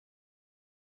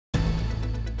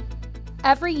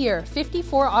Every year,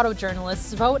 54 auto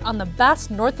journalists vote on the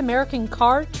best North American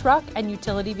car, truck, and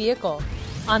utility vehicle.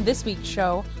 On this week's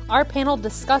show, our panel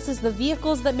discusses the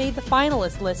vehicles that made the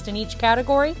finalist list in each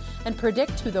category and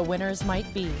predict who the winners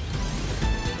might be.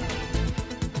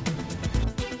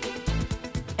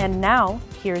 And now,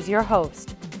 here's your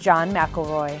host, John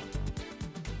McElroy.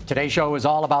 Today's show is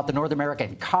all about the North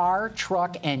American car,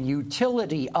 truck, and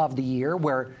utility of the year,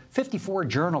 where 54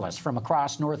 journalists from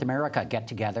across North America get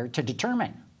together to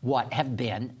determine what have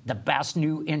been the best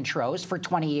new intros for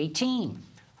 2018.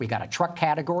 We got a truck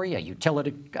category, a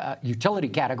utility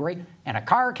category, and a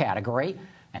car category.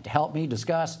 And to help me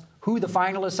discuss who the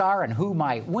finalists are and who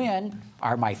might win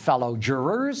are my fellow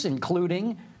jurors,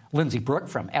 including Lindsay Brooke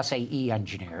from SAE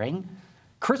Engineering,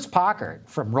 Chris Pockert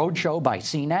from Roadshow by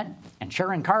CNET, and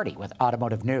Sharon Carty with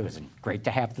Automotive News. And great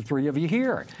to have the three of you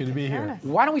here. Good to be here.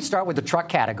 Why don't we start with the truck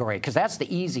category, because that's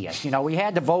the easiest. You know, we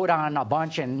had to vote on a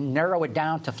bunch and narrow it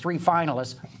down to three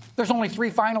finalists. There's only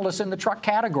three finalists in the truck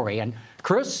category. And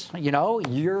Chris, you know,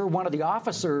 you're one of the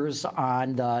officers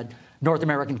on the North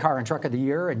American Car and Truck of the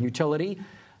Year and Utility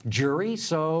jury.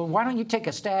 So why don't you take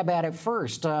a stab at it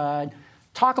first?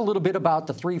 Talk a little bit about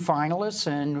the three finalists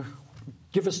and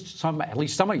give us at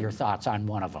least some of your thoughts on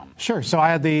one of them. Sure. So I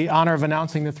had the honor of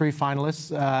announcing the three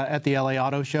finalists at the LA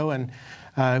Auto Show, and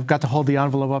got to hold the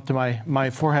envelope up to my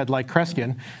forehead like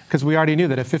Kreskin, because we already knew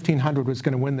that a 1500 was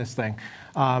going to win this thing.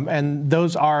 And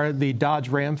those are the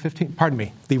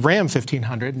the Ram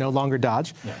 1500, no longer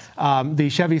Dodge, yes. The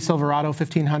Chevy Silverado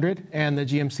 1500, and the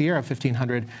GMC Sierra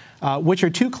 1500, which are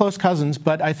two close cousins,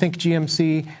 but I think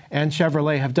GMC and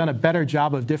Chevrolet have done a better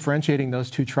job of differentiating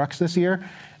those two trucks this year.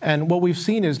 And what we've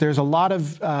seen is there's a lot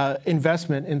of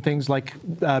investment in things like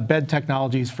bed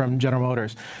technologies from General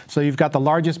Motors. So you've got the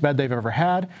largest bed they've ever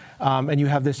had, and you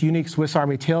have this unique Swiss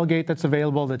Army tailgate that's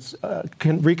available that's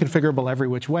reconfigurable every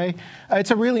which way. It's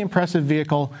a really impressive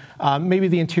vehicle. Maybe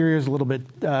the interior is a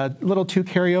little too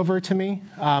carryover to me,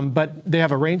 but they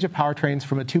have a range of powertrains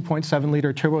from a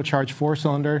 2.7-liter turbocharged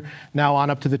four-cylinder now on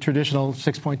up to the traditional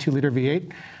 6.2-liter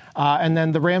V8. And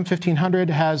then the Ram 1500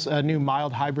 has a new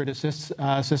mild hybrid assist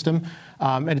system,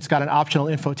 and it's got an optional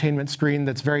infotainment screen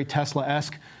that's very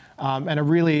Tesla-esque, and a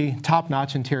really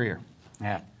top-notch interior.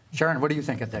 Yeah. Sharon, what do you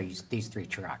think of these three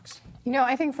trucks? You know,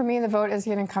 I think for me the vote is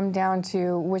going to come down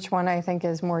to which one I think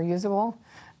is more usable.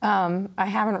 I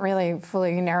haven't really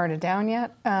fully narrowed it down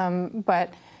yet,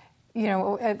 but, you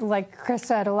know, like Chris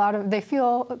said, they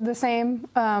feel the same,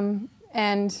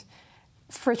 and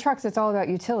for trucks, it's all about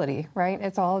utility, right?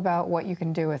 It's all about what you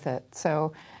can do with it.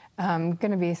 So I'm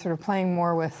going to be sort of playing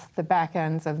more with the back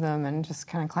ends of them and just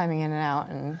kind of climbing in and out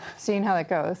and seeing how that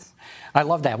goes. I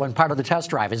love that. One part of the test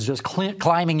drive is just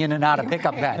climbing in and out of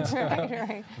pickup beds.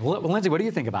 Right. Well, Lindsay, what do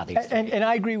you think about these? And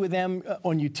I agree with them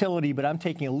on utility, but I'm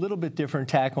taking a little bit different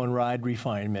tack on ride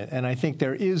refinement. And I think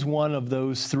there is one of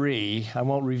those three. I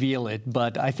won't reveal it,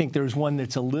 but I think there's one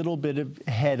that's a little bit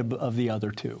ahead of the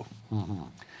other two. Mm-hmm.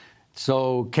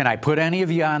 So can I put any of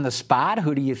you on the spot?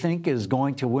 Who do you think is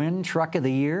going to win Truck of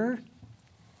the Year?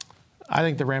 I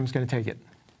think the Ram's going to take it.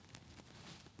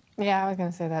 Yeah, I was going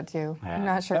to say that too. Yeah. I'm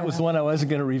not sure. That was one I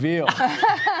wasn't going to reveal.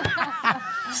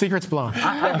 Secret's blown.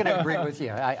 I'm going to agree with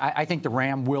you. I think the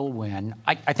Ram will win.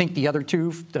 I think the other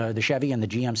two, the Chevy and the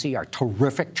GMC, are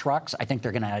terrific trucks. I think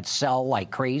they're going to sell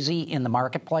like crazy in the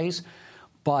marketplace.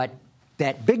 But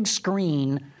that big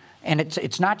screen, and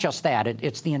it's not just that.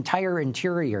 It's the entire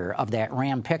interior of that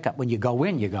Ram pickup. When you go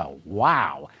in, you go,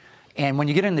 wow. And when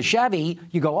you get in the Chevy,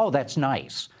 you go, oh, that's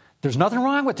nice. There's nothing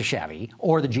wrong with the Chevy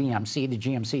or the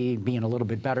GMC being a little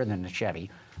bit better than the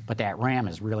Chevy. But that Ram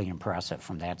is really impressive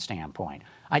from that standpoint.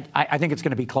 I think it's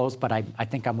going to be close, but I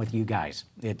think I'm with you guys.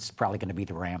 It's probably going to be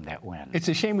the Ram that wins. It's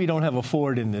a shame we don't have a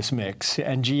Ford in this mix,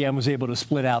 and GM was able to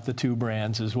split out the two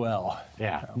brands as well.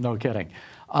 Yeah, no kidding.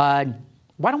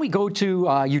 Why don't we go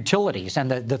to utilities?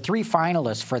 And the three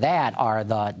finalists for that are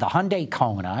the Hyundai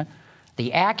Kona,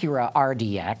 the Acura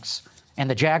RDX, and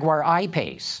the Jaguar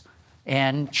I-Pace.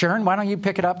 And Sharon, why don't you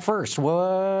pick it up first?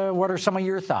 What are some of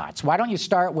your thoughts? Why don't you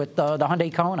start with the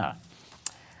Hyundai Kona?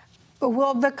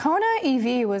 Well, the Kona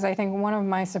EV was, I think, one of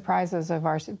my surprises of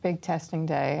our big testing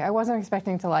day. I wasn't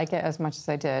expecting to like it as much as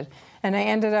I did, and it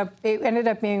ended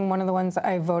up being one of the ones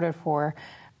I voted for.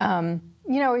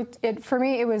 You know, for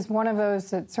me, it was one of those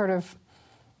that sort of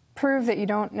proved that you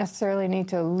don't necessarily need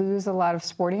to lose a lot of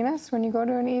sportiness when you go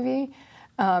to an EV.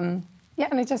 Yeah,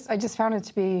 and I just found it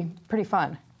to be pretty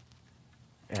fun.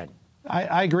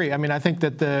 I agree. I mean, I think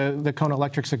that the Kona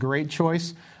Electric's a great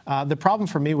choice. The problem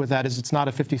for me with that is it's not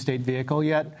a 50-state vehicle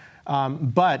yet,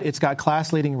 but it's got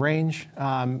class-leading range.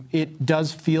 It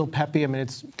does feel peppy. I mean,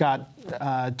 it's got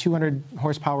 200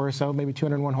 horsepower or so, maybe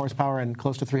 201 horsepower and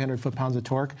close to 300 foot-pounds of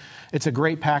torque. It's a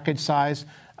great package size.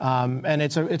 And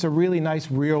it's a really nice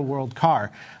real-world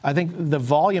car. I think the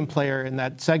volume player in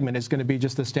that segment is going to be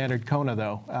just the standard Kona,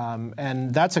 though.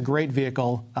 And that's a great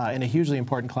vehicle in a hugely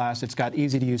important class. It's got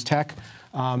easy-to-use tech.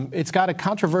 It's got a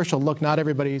controversial look. Not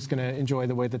everybody's going to enjoy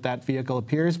the way that vehicle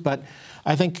appears, but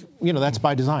I think that's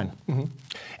by design. Mm-hmm.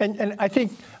 And I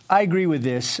think I agree with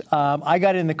this. I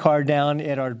got in the car down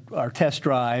at our test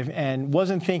drive and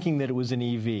wasn't thinking that it was an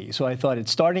EV. So I thought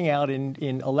it's starting out in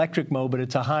electric mode, but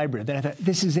it's a hybrid. Then I thought,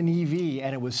 this is an EV.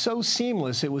 And it was so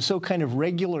seamless. It was so kind of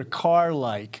regular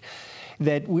car-like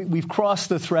that we've crossed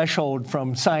the threshold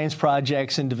from science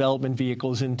projects and development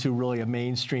vehicles into really a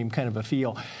mainstream kind of a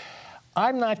feel.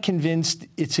 I'm not convinced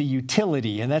it's a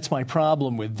utility, and that's my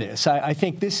problem with this. I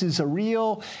think this is a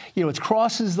real, it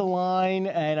crosses the line,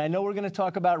 and I know we're going to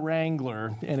talk about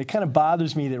Wrangler, and it kind of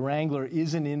bothers me that Wrangler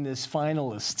isn't in this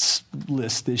finalists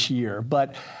list this year,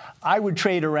 but I would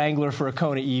trade a Wrangler for a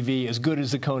Kona EV as good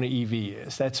as the Kona EV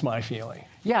is. That's my feeling.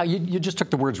 Yeah, you just took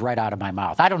the words right out of my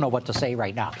mouth. I don't know what to say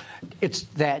right now. It's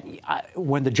that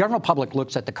when the general public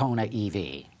looks at the Kona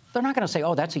EV, they're not going to say,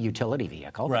 oh, that's a utility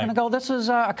vehicle. They're going to go, this is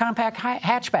a compact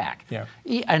hatchback,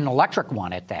 an electric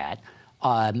one at that.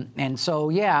 And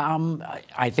so,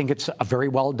 I think it's a very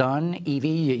well done EV.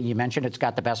 You mentioned it's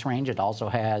got the best range. It also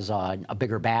has a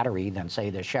bigger battery than, say,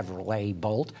 the Chevrolet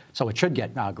Bolt, so it should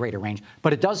get greater range.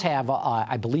 But it does have,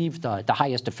 I believe, the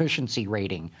highest efficiency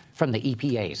rating from the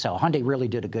EPA. So Hyundai really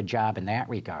did a good job in that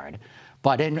regard.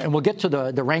 But and we'll get to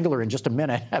the Wrangler in just a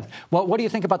minute. What do you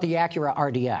think about the Acura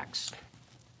RDX?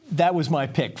 That was my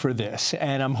pick for this,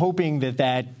 and I'm hoping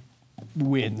that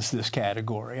wins this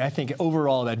category. I think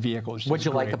overall that vehicle is just What'd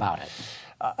you great. like about it?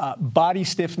 Body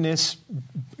stiffness,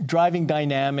 driving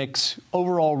dynamics,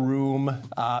 overall room,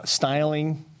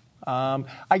 styling.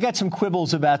 I got some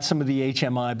quibbles about some of the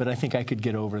HMI, but I think I could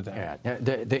get over that. Yeah,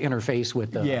 the interface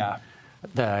with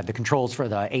the controls for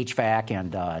the HVAC and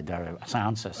the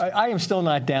sound system. I am still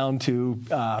not down to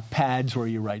pads where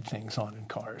you write things on in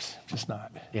cars. Just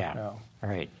not. Yeah. No. All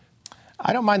right.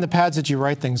 I don't mind the pads that you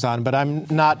write things on, but I'm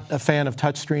not a fan of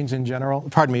touchscreens in general.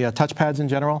 Pardon me, touchpads in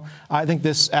general. I think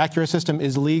this Acura system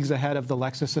is leagues ahead of the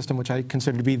Lexus system, which I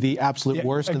consider to be the absolute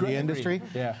worst in the industry.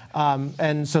 Yeah.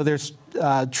 And so there's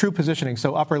true positioning.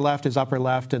 So upper left is upper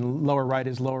left and lower right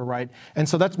is lower right. And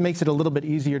so that makes it a little bit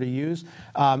easier to use.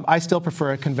 I still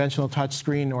prefer a conventional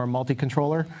touchscreen or a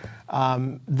multi-controller.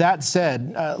 That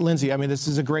said, Lindsay, I mean, this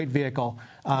is a great vehicle.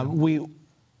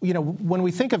 When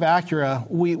we think of Acura,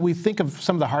 we think of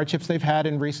some of the hardships they've had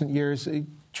in recent years,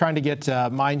 trying to get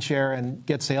mind share and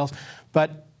get sales.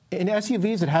 But in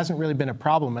SUVs, it hasn't really been a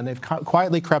problem, and they've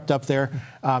quietly crept up there.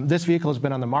 This vehicle has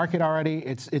been on the market already.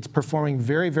 It's performing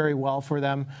very, very well for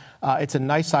them. It's a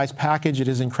nice size package. It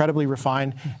is incredibly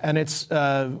refined, and it's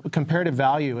comparative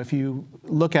value. If you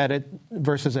look at it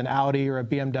versus an Audi or a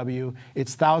BMW,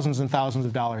 it's thousands and thousands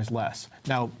of dollars less.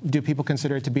 Now, do people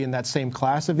consider it to be in that same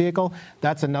class of vehicle?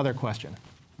 That's another question.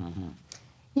 Mm-hmm.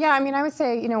 Yeah, I mean, I would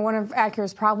say one of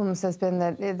Acura's problems has been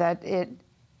that it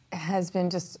has been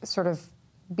just sort of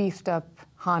beefed up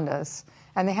Hondas,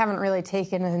 and they haven't really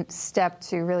taken a step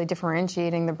to really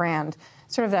differentiating the brand.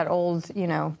 Sort of that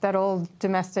old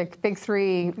domestic big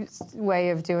three way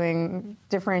of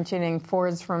differentiating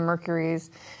Fords from Mercurys.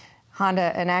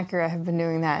 Honda and Acura have been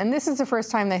doing that, and this is the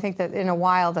first time I think that in a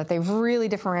while that they've really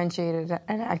differentiated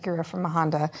an Acura from a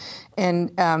Honda,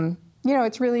 and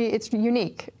it's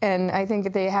unique, and I think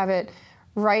that they have it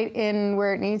right in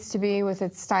where it needs to be with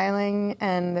its styling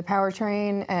and the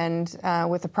powertrain and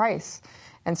with the price.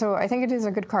 And so I think it is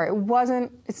a good car. It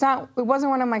wasn't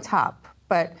one of my top,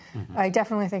 but I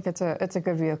definitely think it's a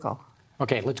good vehicle.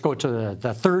 Okay, let's go to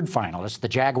the third finalist, the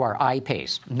Jaguar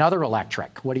I-Pace, another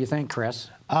electric. What do you think, Chris?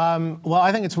 Well,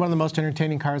 I think it's one of the most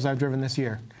entertaining cars I've driven this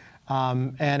year.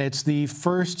 And it's the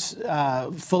first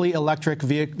fully electric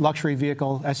luxury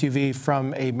vehicle SUV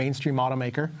from a mainstream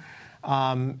automaker.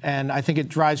 And I think it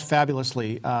drives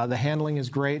fabulously. The handling is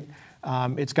great.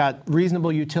 It's got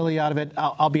reasonable utility out of it.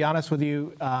 I'll be honest with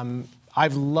you.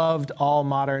 I've loved all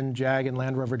modern Jag and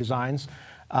Land Rover designs.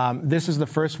 This is the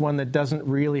first one that doesn't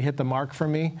really hit the mark for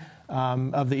me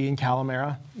of the Ian Callum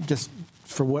era, just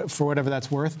for whatever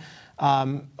that's worth.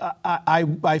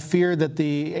 I fear that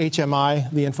the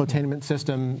HMI, the infotainment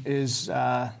system, is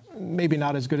maybe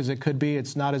not as good as it could be.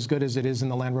 It's not as good as it is in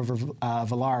the Land Rover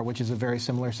Velar, which is a very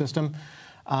similar system.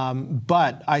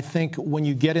 But I think when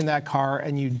you get in that car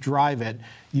and you drive it,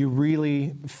 you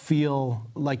really feel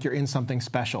like you're in something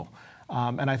special.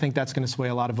 And I think that's going to sway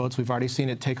a lot of votes. We've already seen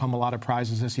it take home a lot of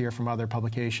prizes this year from other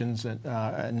publications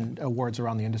and awards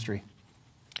around the industry.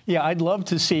 Yeah, I'd love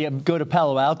to see go to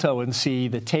Palo Alto and see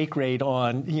the take rate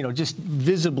on, just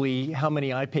visibly how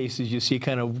many I-Paces you see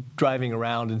kind of driving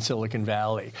around in Silicon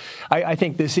Valley. I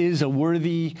think this is a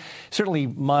worthy, certainly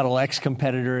Model X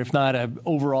competitor, if not an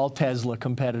overall Tesla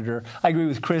competitor. I agree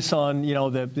with Chris on,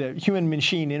 the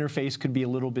human-machine interface could be a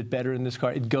little bit better in this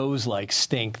car. It goes like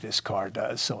stink, this car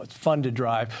does, so it's fun to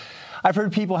drive. I've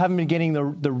heard people haven't been getting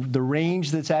the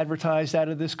range that's advertised out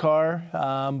of this car,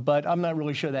 but I'm not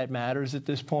really sure that matters at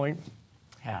this point.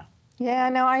 Yeah. Yeah,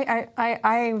 no,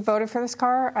 I voted for this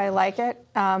car. I like it,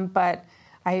 but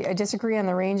I disagree on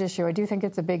the range issue. I do think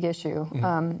it's a big issue.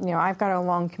 I've got a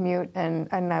long commute,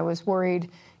 and I was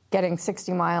worried getting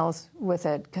 60 miles with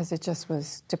it because it just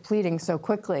was depleting so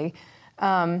quickly.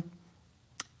 But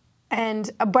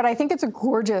I think it's a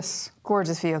gorgeous,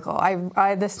 gorgeous vehicle.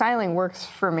 The styling works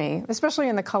for me, especially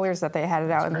in the colors that they had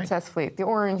it out in the test fleet. The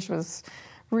orange was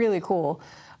really cool.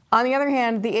 On the other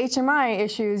hand, the HMI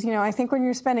issues, I think when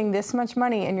you're spending this much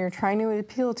money and you're trying to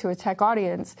appeal to a tech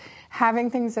audience, having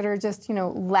things that are just,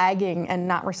 lagging and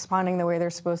not responding the way they're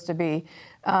supposed to be,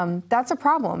 that's a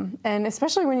problem. And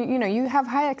especially when, you have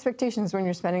high expectations when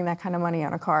you're spending that kind of money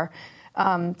on a car.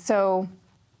 So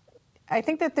I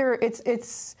think that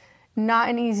it's not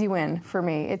an easy win for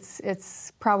me.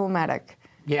 It's problematic.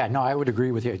 Yeah, no, I would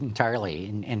agree with you entirely,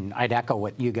 and I'd echo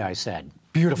what you guys said.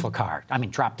 Beautiful car. I mean,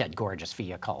 drop-dead gorgeous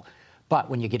vehicle. But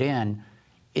when you get in,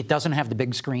 it doesn't have the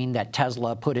big screen that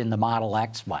Tesla put in the Model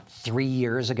X, 3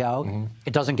 years ago? Mm-hmm.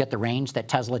 It doesn't get the range that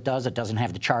Tesla does. It doesn't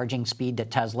have the charging speed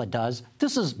that Tesla does.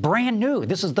 This is brand new.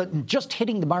 This is just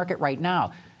hitting the market right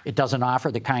now. It doesn't offer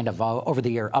the kind of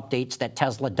over-the-air updates that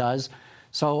Tesla does.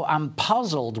 So I'm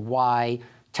puzzled why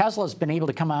Tesla's been able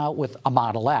to come out with a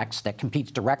Model X that competes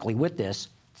directly with this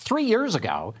 3 years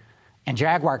ago, and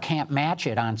Jaguar can't match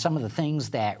it on some of the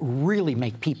things that really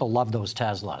make people love those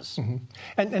Teslas. Mm-hmm.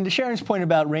 And to Sharon's point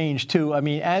about range, too, I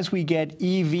mean, as we get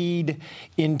EV'd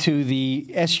into the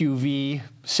SUV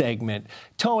segment,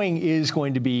 towing is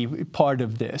going to be part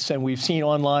of this. And we've seen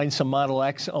online some Model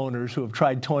X owners who have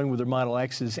tried towing with their Model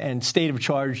X's, and state of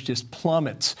charge just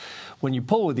plummets when you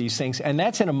pull with these things. And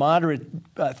that's in a moderate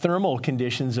thermal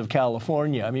conditions of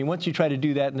California. I mean, once you try to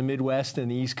do that in the Midwest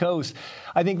and the East Coast,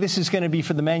 I think this is going to be,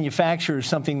 for the manufacturers,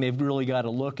 something they've really got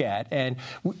to look at. And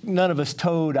none of us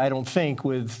towed, I don't think,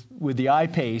 with the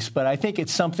I-Pace, but I think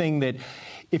it's something that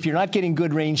if you're not getting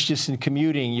good range just in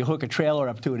commuting, you hook a trailer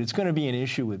up to it, it's going to be an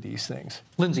issue with these things.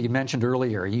 Lindsay, you mentioned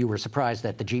earlier you were surprised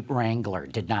that the Jeep Wrangler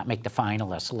did not make the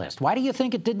finalist list. Why do you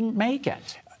think it didn't make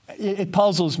it? It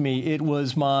puzzles me. It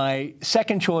was my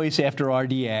second choice after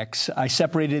RDX. I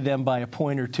separated them by a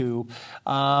point or two.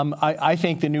 I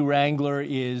think the new Wrangler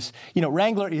is,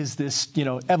 Wrangler is this,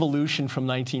 evolution from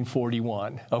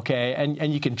 1941, okay?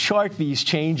 And you can chart these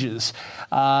changes.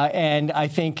 And I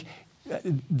think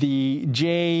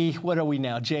the what are we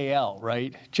now? JL,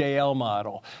 right? JL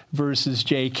model versus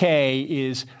JK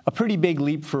is a pretty big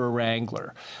leap for a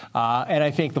Wrangler. And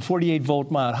I think the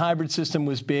 48-volt mild hybrid system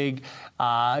was big.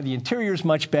 The interior's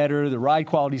much better. The ride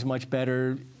quality's much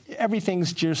better.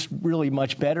 Everything's just really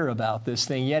much better about this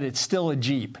thing, yet it's still a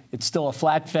Jeep. It's still a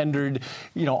flat-fendered,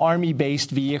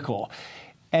 Army-based vehicle.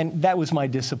 And that was my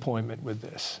disappointment with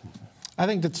this. I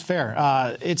think that's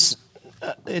fair.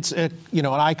 It's an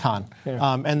icon,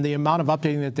 yeah. And the amount of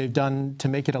updating that they've done to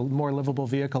make it a more livable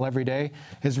vehicle every day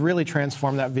has really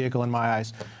transformed that vehicle in my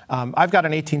eyes. I've got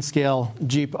an 18-scale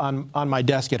Jeep on my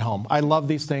desk at home. I love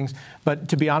these things, but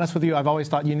to be honest with you, I've always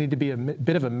thought you need to be a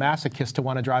bit of a masochist to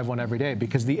want to drive one every day,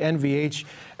 because the NVH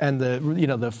and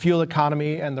the fuel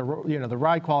economy and the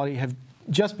ride quality have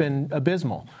just been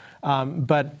abysmal.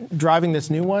 But driving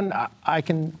this new one, I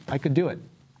could do it.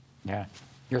 Yeah.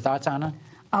 Your thoughts, Anna?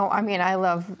 Oh, I mean, I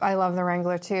love the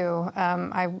Wrangler too.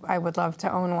 I would love to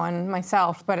own one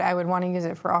myself, but I would want to use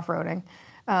it for off-roading.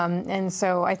 And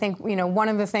so I think, one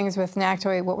of the things with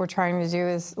NACTOY, what we're trying to do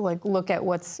is look at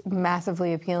what's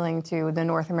massively appealing to the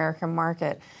North American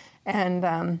market.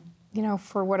 And,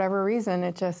 for whatever reason,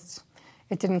 it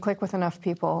didn't click with enough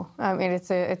people. I mean,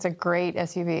 it's a great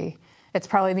SUV. It's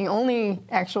probably the only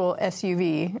actual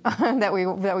SUV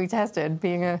that we tested,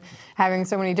 having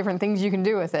so many different things you can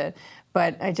do with it.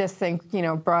 But I just think,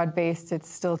 broad-based, it's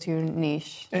still too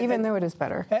niche, even though it is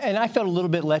better. And I felt a little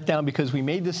bit let down because we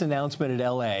made this announcement at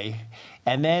L.A.,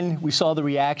 and then we saw the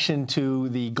reaction to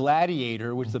the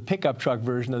Gladiator, which is the pickup truck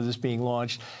version of this being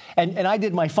launched. And I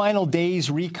did my final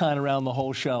day's recon around the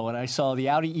whole show, and I saw the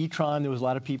Audi e-tron. There was a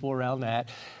lot of people around that.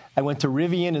 I went to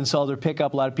Rivian and saw their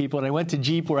pickup, a lot of people. And I went to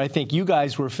Jeep, where I think you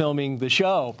guys were filming the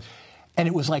show. And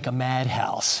it was like a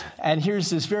madhouse. And here's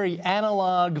this very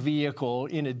analog vehicle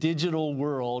in a digital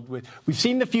world. We've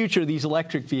seen the future of these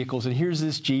electric vehicles, and here's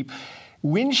this Jeep.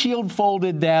 Windshield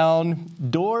folded down,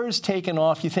 doors taken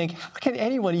off. You think, how can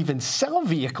anyone even sell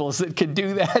vehicles that could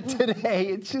do that today?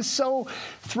 It's just so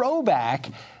throwback.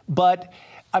 But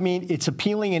I mean, it's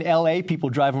appealing in L.A. People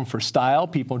drive them for style.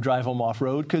 People drive them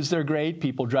off-road because they're great.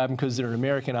 People drive them because they're an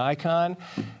American icon.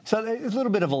 So it's a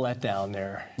little bit of a letdown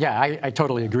there. Yeah, I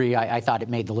totally agree. I thought it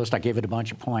made the list. I gave it a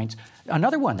bunch of points.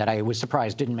 Another one that I was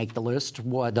surprised didn't make the list,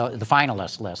 was the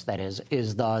finalist list, that is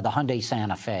the Hyundai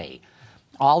Santa Fe.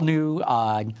 All new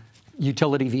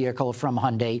utility vehicle from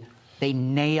Hyundai. They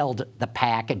nailed the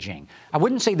packaging. I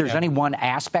wouldn't say there's any one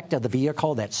aspect of the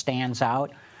vehicle that stands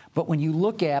out, but when you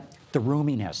look at the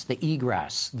roominess, the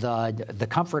egress, the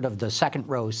comfort of the second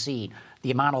row seat,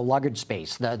 the amount of luggage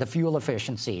space, the fuel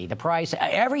efficiency, the price,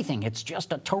 everything, it's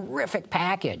just a terrific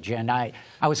package. And I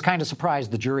was kind of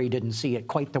surprised the jury didn't see it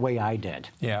quite the way I did.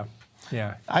 Yeah.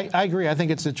 Yeah, I agree. I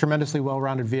think it's a tremendously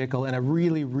well-rounded vehicle in a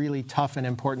really, really tough and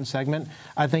important segment.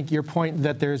 I think your point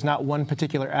that there's not one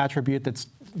particular attribute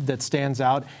that stands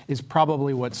out is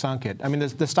probably what sunk it. I mean,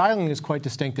 the styling is quite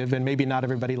distinctive, and maybe not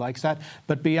everybody likes that.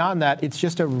 But beyond that, it's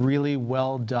just a really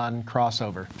well-done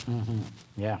crossover. Mm-hmm.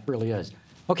 Yeah, it really is.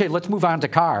 Okay, let's move on to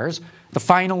cars. The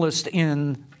finalists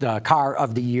in the Car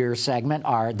of the Year segment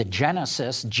are the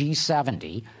Genesis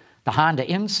G70, the Honda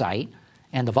Insight,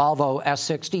 and the Volvo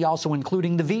S60, also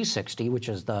including the V60, which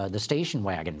is the station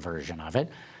wagon version of it.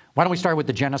 Why don't we start with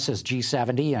the Genesis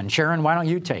G70? And Sharon, why don't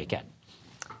you take it?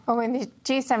 Oh, and the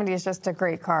G70 is just a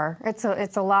great car. It's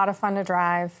a lot of fun to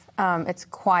drive. It's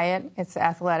quiet. It's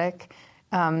athletic.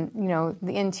 The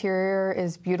interior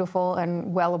is beautiful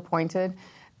and well appointed.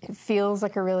 It feels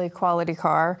like a really quality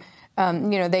car.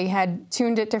 They had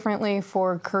tuned it differently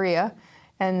for Korea,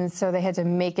 and so they had to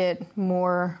make it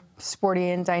more sporty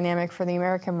and dynamic for the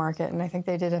American market, and I think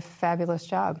they did a fabulous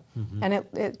job. Mm-hmm. And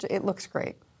it looks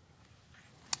great.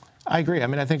 I agree. I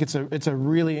mean, I think it's a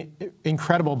really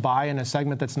incredible buy in a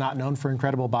segment that's not known for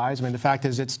incredible buys. I mean, the fact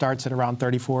is it starts at around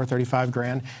 34, 35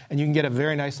 grand, and you can get a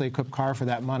very nicely equipped car for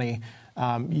that money.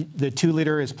 The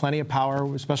 2-liter is plenty of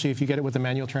power, especially if you get it with a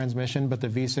manual transmission, but the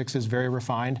V6 is very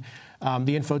refined.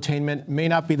 The infotainment may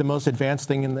not be the most advanced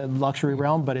thing in the luxury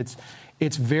realm, but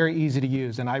it's very easy to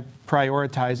use, and I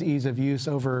prioritize ease of use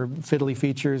over fiddly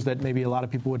features that maybe a lot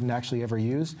of people wouldn't actually ever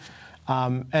use.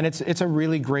 And it's a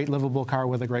really great livable car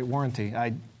with a great warranty.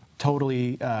 I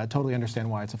totally understand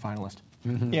why it's a finalist.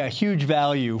 Mm-hmm. Yeah, huge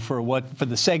value for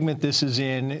the segment this is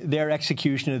in. Their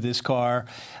execution of this car,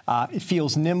 it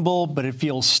feels nimble, but it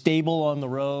feels stable on the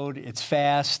road. It's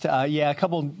fast. A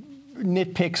couple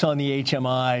nitpicks on the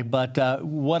HMI, but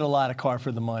what a lot of car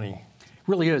for the money.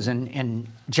 Really is, and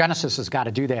Genesis has got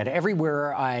to do that.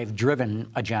 Everywhere I've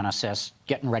driven a Genesis,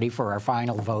 getting ready for our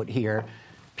final vote here,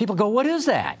 people go, what is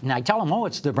that? And I tell them,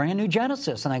 it's the brand new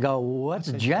Genesis. And I go,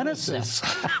 what's Genesis?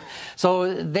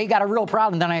 So they got a real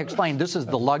problem. Then I explained, this is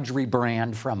the luxury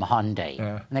brand from Hyundai.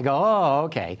 Yeah. And they go, oh,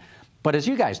 okay. But as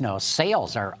you guys know,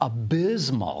 sales are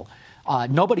abysmal.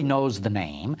 Nobody knows the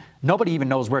name. Nobody even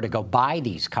knows where to go buy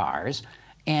these cars.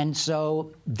 And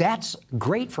so that's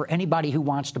great for anybody who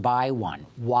wants to buy one.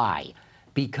 Why?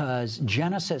 Because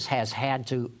Genesis has had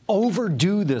to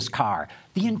overdo this car.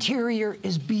 The interior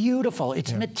is beautiful.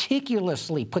 It's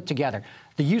meticulously put together.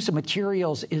 The use of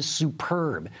materials is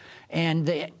superb. And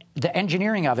the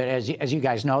engineering of it, as you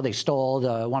guys know, they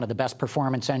stole one of the best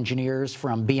performance engineers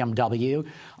from BMW.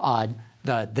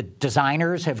 The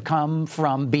designers have come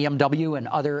from BMW and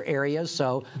other areas.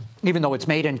 So even though it's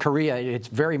made in Korea, it's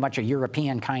very much a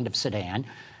European kind of sedan.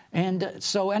 And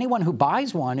so anyone who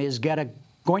buys one is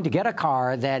going to get a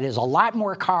car that is a lot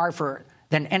more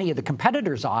than any of the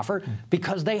competitors offer,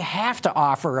 because they have to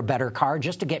offer a better car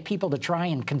just to get people to try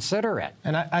and consider it.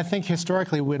 And I think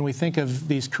historically, when we think of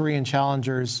these Korean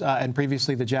challengers and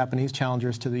previously the Japanese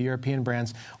challengers to the European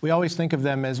brands, we always think of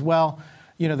them as, well,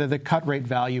 they're the cut rate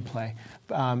value play.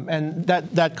 And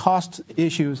that cost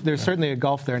issues, there's certainly a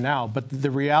gulf there now, but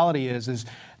the reality is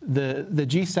the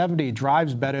G70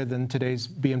 drives better than today's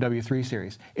BMW 3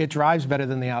 Series. It drives better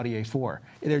than the Audi A4.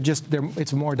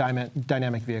 It's a more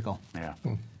dynamic vehicle. Yeah.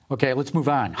 Okay, let's move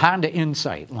on. Honda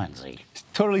Insight, Lindsay.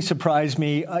 Totally surprised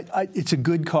me. It's a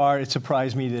good car. It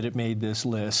surprised me that it made this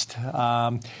list.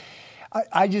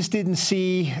 I just didn't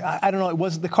see. I don't know.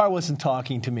 The car wasn't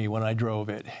talking to me when I drove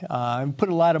it. I put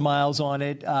a lot of miles on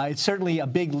it. It's certainly a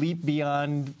big leap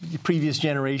beyond previous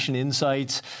generation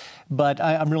Insights. But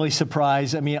I'm really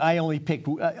surprised. I mean, I only picked,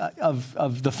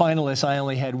 of the finalists, I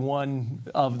only had one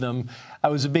of them. I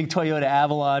was a big Toyota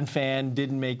Avalon fan,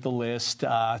 didn't make the list.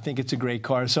 I think it's a great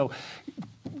car. So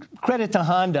credit to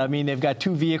Honda. I mean, they've got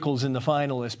 2 vehicles in the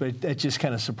finalists, but it just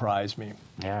kind of surprised me.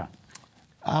 Yeah.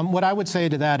 What I would say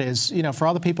to that is, for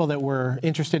all the people that were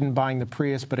interested in buying the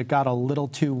Prius, but it got a little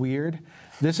too weird,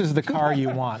 this is the car you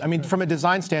want. I mean, from a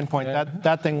design standpoint,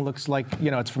 that thing looks like,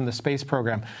 it's from the space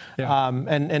program,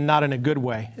 and not in a good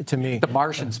way to me. The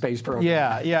Martian space program.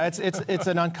 Yeah, it's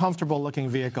an uncomfortable looking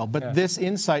vehicle, but this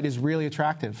Insight is really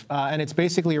attractive, and it's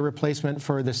basically a replacement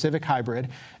for the Civic Hybrid,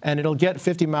 and it'll get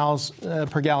 50 miles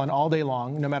per gallon all day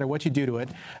long, no matter what you do to it.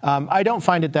 I don't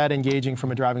find it that engaging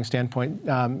from a driving standpoint.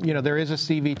 There is a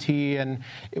CVT, and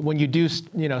when you do,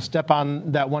 step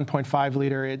on that 1.5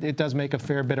 liter, it does make a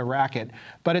fair bit of racket.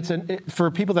 But for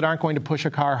people that aren't going to push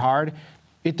a car hard,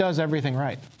 it does everything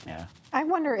right. Yeah. I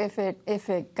wonder if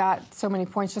it got so many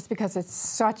points just because it's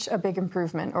such a big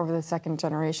improvement over the second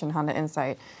generation Honda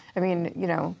Insight. I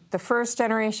mean, the first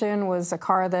generation was a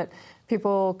car that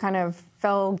people kind of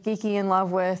fell geeky in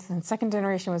love with, and second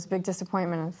generation was a big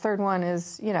disappointment, and the third one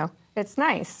is, it's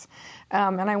nice.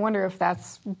 And I wonder if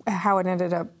that's how it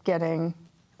ended up getting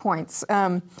points.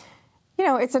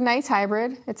 It's a nice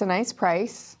hybrid. It's a nice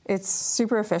price. It's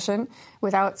super efficient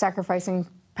without sacrificing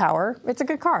power. It's a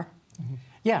good car.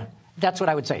 Yeah, that's what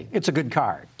I would say. It's a good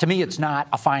car. To me, it's not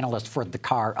a finalist for the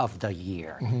car of the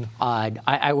year.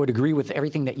 I would agree with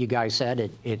everything that you guys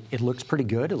said. It looks pretty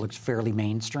good. It looks fairly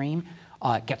mainstream.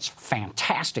 It gets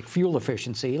fantastic fuel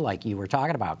efficiency, like you were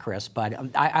talking about, Chris. But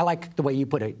I like the way you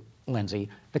put it, Lindsay.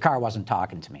 The car wasn't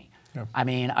talking to me. Yep. I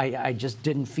mean, I just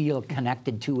didn't feel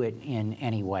connected to it in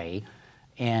any way.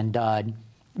 And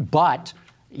but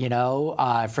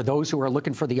for those who are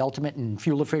looking for the ultimate in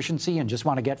fuel efficiency and just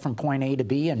want to get from point A to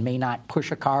B and may not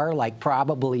push a car like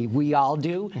probably we all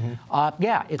do,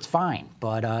 yeah, it's fine.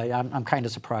 But I'm kind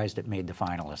of surprised it made the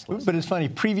finalist list. But it's funny,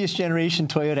 previous generation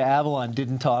Toyota Avalon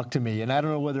didn't talk to me. And I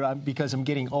don't know whether because I'm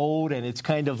getting old and it's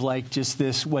kind of like just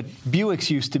this, what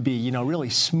Buicks used to be, really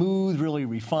smooth, really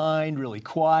refined, really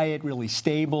quiet, really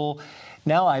stable.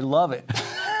 Now I love it.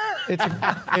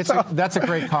 That's a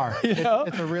great car.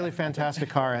 It's a really fantastic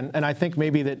car, and I think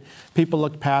maybe that people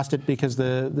look past it because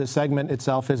the segment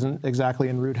itself isn't exactly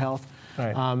in rude health.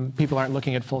 Right. People aren't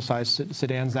looking at full-size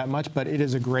sedans that much, but it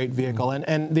is a great vehicle.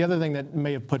 And the other thing that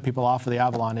may have put people off of the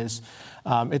Avalon is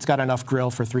it's got enough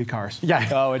grille for 3 cars. Yeah.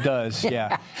 Oh, it does.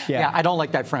 Yeah. I don't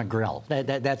like that front grille.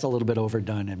 That's a little bit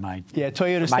overdone in my. Yeah,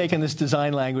 Toyota's taken this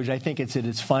design language. I think it's at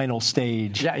its final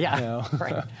stage. Yeah.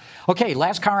 Right. Okay,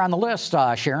 last car on the list,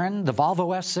 Sharon, the Volvo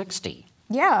S60.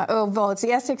 Yeah, well, it's the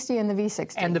S60 and the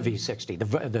V60. And the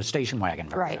V60, the station wagon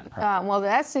version. Right. Well, the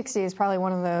S60 is probably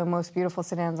one of the most beautiful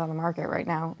sedans on the market right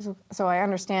now. So I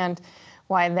understand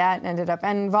why that ended up.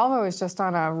 And Volvo is just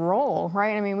on a roll,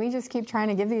 right? I mean, we just keep trying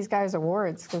to give these guys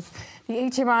awards because the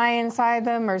HMI inside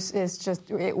them is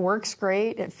just, it works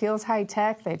great. It feels high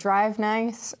tech. They drive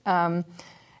nice.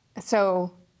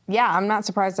 Yeah, I'm not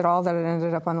surprised at all that it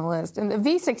ended up on the list. And the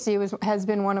V60 has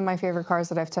been one of my favorite cars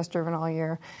that I've test driven all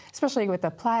year, especially with the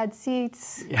plaid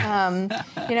seats.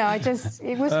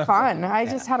 It was fun. I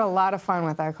just had a lot of fun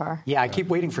with that car. Yeah, I keep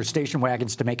waiting for station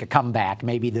wagons to make a comeback.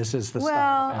 Maybe this is the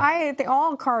start. Well,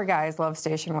 all car guys love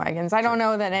station wagons. I don't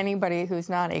know that anybody who's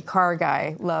not a car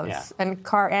guy loves, and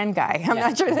car and guy. I'm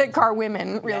not sure that car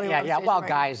women really love station well,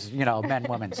 wagons. guys, men,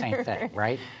 women, same thing,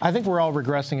 right? I think we're all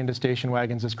regressing into station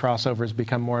wagons as crossovers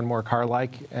become more and more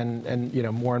car-like and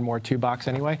more and more two-box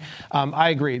anyway. I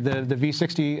agree. The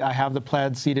V60, I have the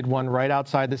plaid seated one right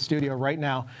outside the studio right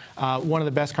now. One of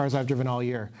the best cars I've driven all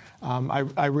year.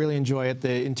 I really enjoy it.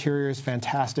 The interior is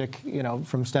fantastic,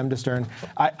 from stem to stern.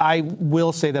 I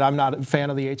will say that I'm not a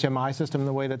fan of the HMI system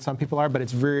the way that some people are, but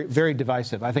it's very, very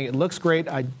divisive. I think it looks great.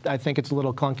 I think it's a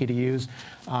little clunky to use.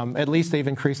 At least they've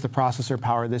increased the processor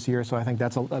power this year, so I think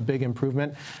that's a big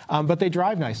improvement. But they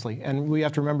drive nicely, and we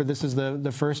have to remember this is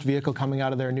the first vehicle coming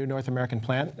out of their new North American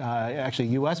plant, actually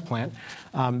U.S. plant,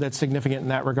 that's significant in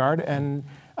that regard. And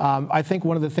I think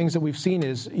one of the things that we've seen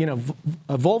is,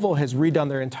 Volvo has redone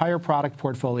their entire product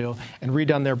portfolio and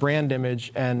redone their brand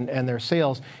image and their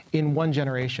sales in one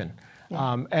generation.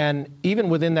 And even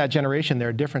within that generation, there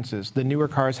are differences. The newer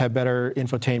cars have better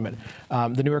infotainment.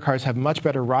 The newer cars have much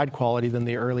better ride quality than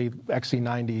the early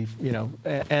XC90,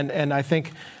 and I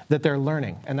think that they're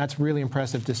learning, and that's really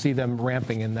impressive to see them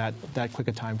ramping in that quick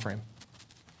a time frame.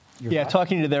 Yeah,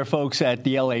 talking to their folks at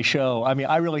the LA show, I mean,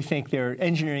 I really think their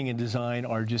engineering and design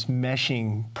are just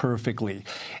meshing perfectly.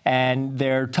 And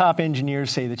their top engineers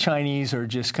say the Chinese are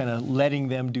just kind of letting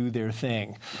them do their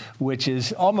thing, which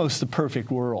is almost the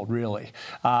perfect world, really.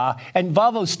 And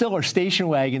Volvo still are station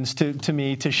wagons to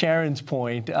me, to Sharon's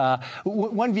point.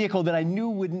 One vehicle that I knew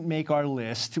wouldn't make our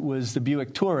list was the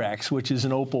Buick Tourex, which is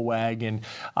an Opel wagon.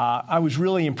 I was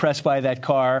really impressed by that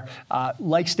car.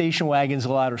 Like station wagons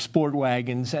a lot, or sport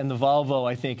wagons, and the Volvo,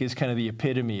 I think, is kind of the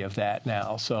epitome of that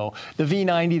now. So the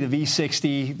V90, the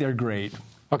V60, they're great.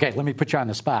 Okay, let me put you on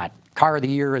the spot. Car of the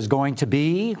year is going to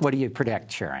be, what do you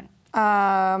predict, Sharon?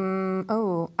 I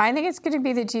think it's going to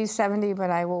be the G70, but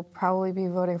I will probably be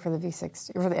voting for the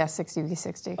V60, or for the S60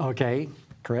 V60. Okay,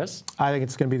 Chris? I think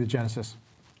it's going to be the Genesis.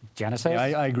 Genesis? Yeah,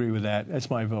 I agree with that. That's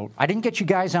my vote. I didn't get you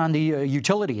guys on the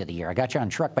utility of the year. I got you on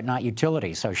truck, but not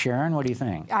utility. So, Sharon, what do you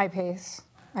think? I-Pace,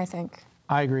 I think.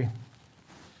 I agree.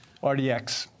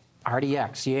 RDX.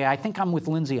 RDX, yeah, I think I'm with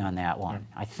Lindsay on that one.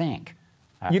 I think.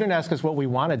 You didn't ask us what we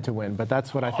wanted to win, but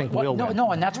that's what I think will win.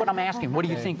 No, and that's what I'm asking. What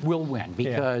do you think will win?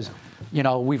 Because,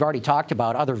 we've already talked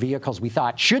about other vehicles we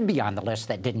thought should be on the list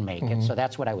that didn't make it. So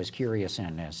that's what I was curious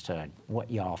in, as to what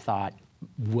y'all thought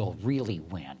will really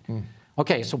win.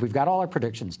 Okay, so we've got all our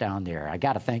predictions down there. I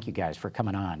got to thank you guys for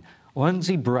coming on.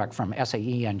 Lindsay Brook from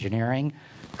SAE Engineering,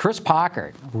 Chris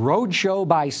Pockert, Roadshow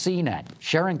by CNET,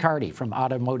 Sharon Carty from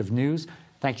Automotive News.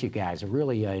 Thanks, you guys. I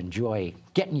really enjoy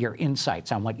getting your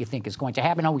insights on what you think is going to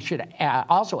happen. Oh, we should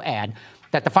also add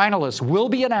that the finalists will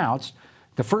be announced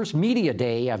the first media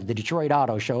day of the Detroit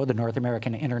Auto Show, the North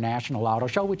American International Auto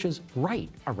Show, which is right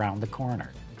around the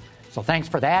corner. So thanks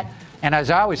for that. And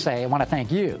as I always say, I want to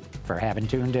thank you for having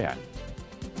tuned in.